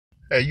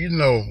Hey, you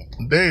know,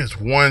 there's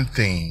one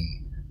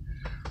thing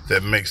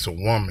that makes a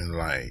woman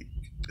like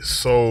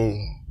so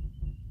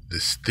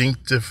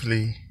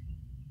distinctively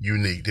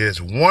unique. There's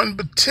one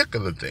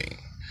particular thing,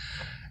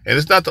 and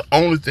it's not the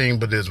only thing,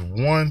 but there's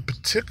one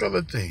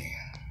particular thing.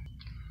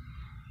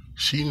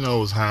 She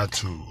knows how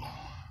to,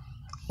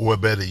 or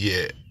better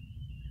yet,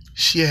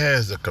 she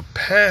has the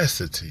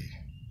capacity,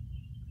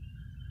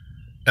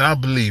 and I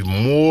believe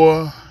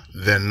more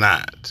than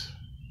not,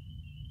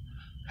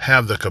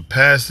 have the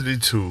capacity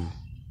to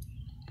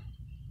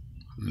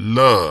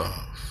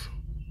love,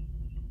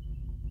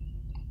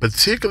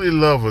 particularly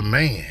love a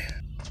man,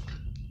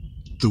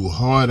 through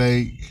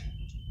heartache,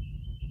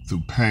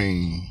 through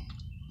pain,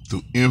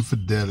 through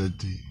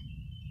infidelity,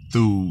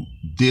 through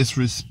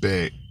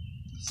disrespect,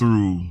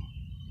 through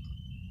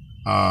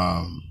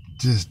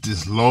just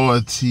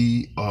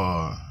disloyalty,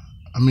 or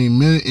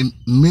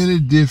many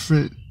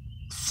different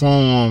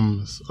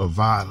forms of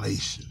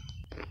violation.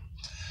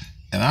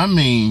 And I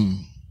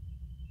mean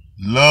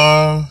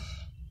love,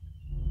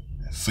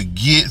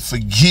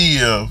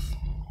 forgive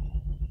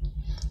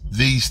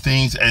these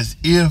things as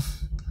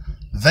if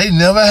they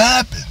never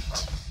happened.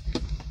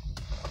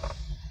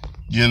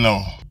 You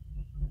know,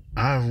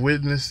 I've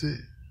witnessed it,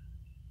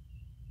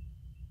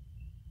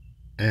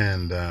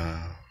 and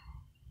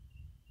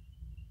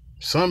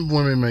some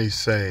women may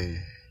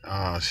say,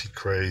 "Oh, she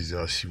crazy,"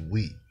 or "she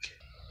weak."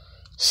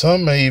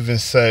 Some may even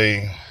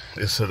say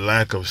it's a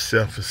lack of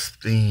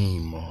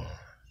self-esteem or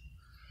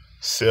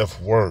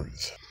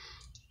self-worth.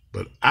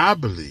 But I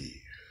believe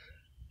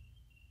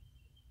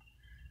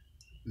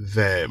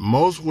that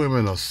most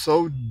women are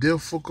so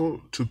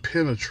difficult to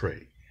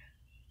penetrate,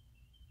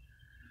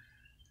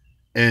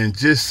 and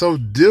just so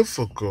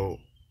difficult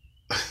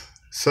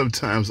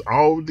sometimes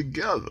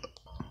altogether,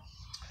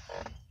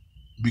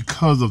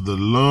 because of the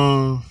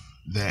love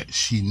that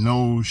she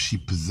knows she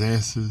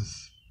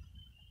possesses,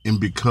 and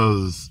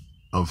because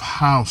of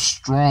how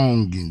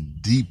strong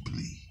and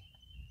deeply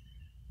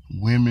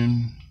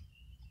women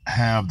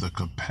have the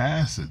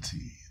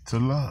capacity to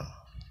love.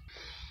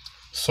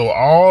 So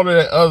all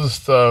that other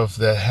stuff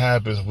that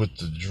happens with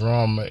the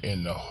drama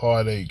and the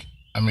heartache,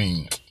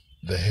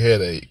 the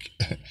headache,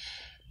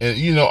 and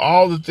you know,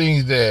 all the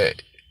things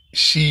that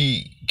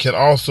she can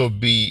also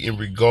be in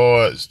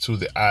regards to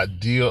the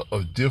idea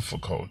of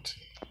difficulty,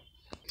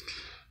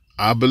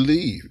 I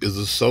believe is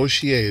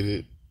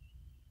associated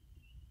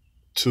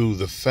to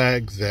the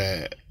fact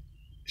that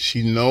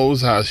she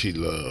knows how she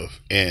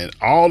loves, and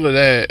all of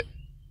that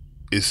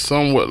is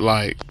somewhat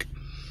like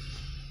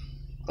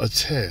a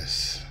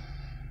test.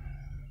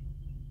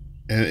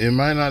 And it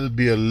might not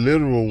be a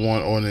literal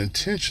one or an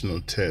intentional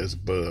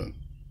test, but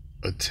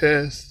a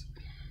test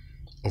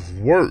of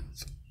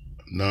worth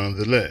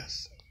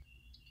nonetheless.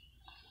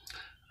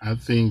 I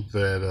think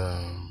that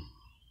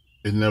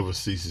it never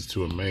ceases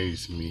to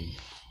amaze me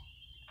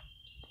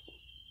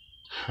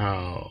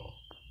how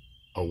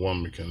a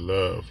woman can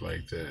love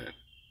like that.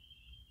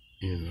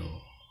 You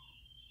know,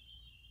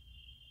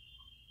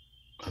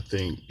 I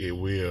think it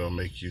will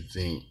make you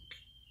think,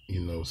 you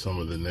know, some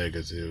of the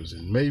negatives,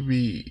 and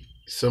maybe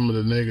some of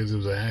the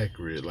negatives are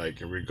accurate,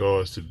 like in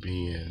regards to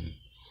being,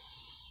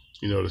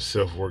 you know, the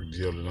self-work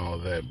deal and all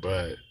that.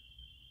 But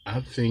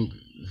I think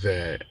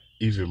that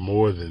even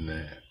more than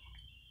that,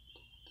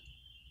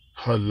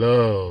 her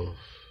love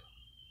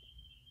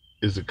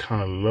is the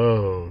kind of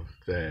love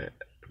that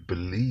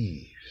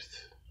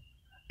believes.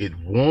 It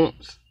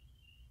wants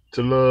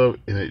to love,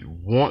 and it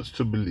wants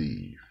to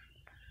believe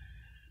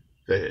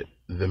that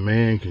the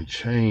man can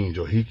change,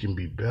 or he can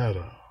be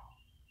better,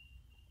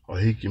 or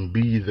he can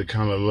be the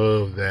kind of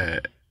love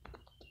that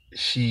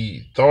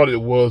she thought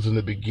it was in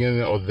the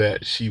beginning, or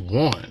that she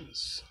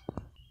wants.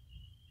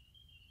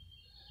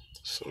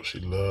 So she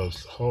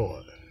loves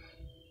hard.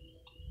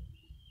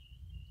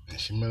 And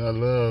she may not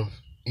love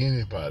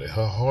anybody.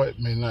 Her heart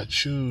may not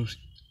choose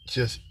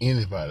just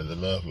anybody to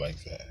love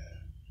like that,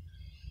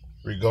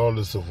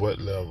 regardless of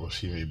what level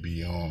she may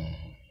be on,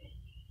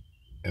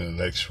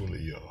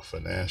 intellectually or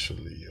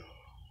financially or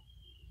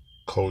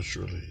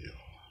culturally or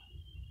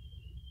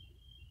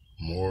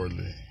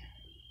morally.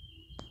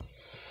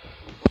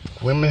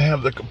 Women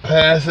have the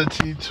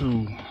capacity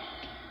to,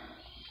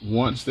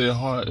 once their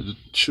heart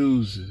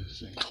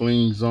chooses and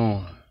clings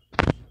on,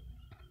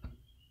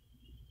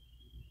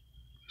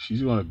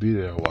 she's going to be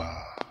there a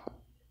while.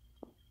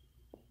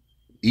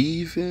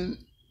 Even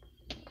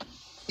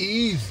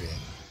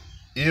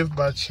if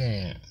by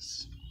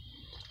chance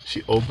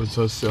she opens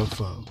herself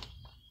up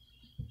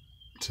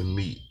to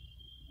meet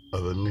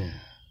other men,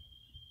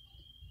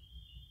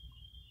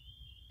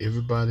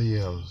 everybody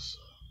else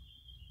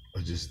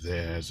are just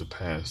there as a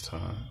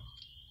pastime,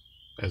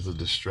 as a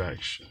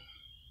distraction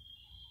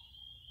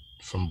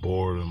from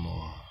boredom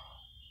or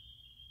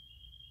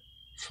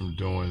from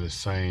doing the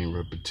same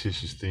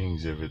repetitious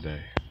things every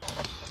day.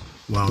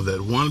 While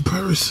that one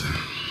person,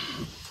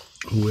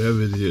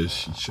 whoever it is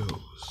she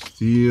chose,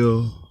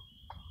 still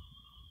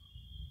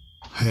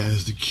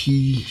has the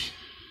key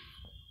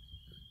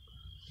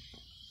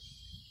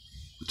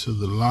to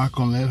the lock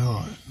on that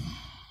heart.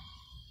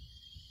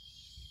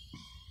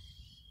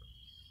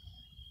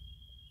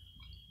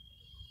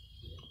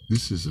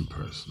 this isn't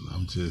personal.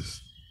 I'm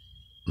just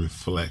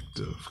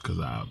reflective because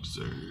I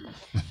observe.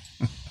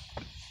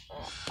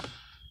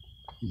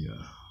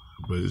 Yeah,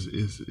 but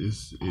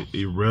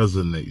it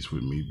resonates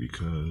with me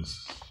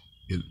because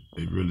it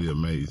really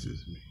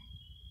amazes me.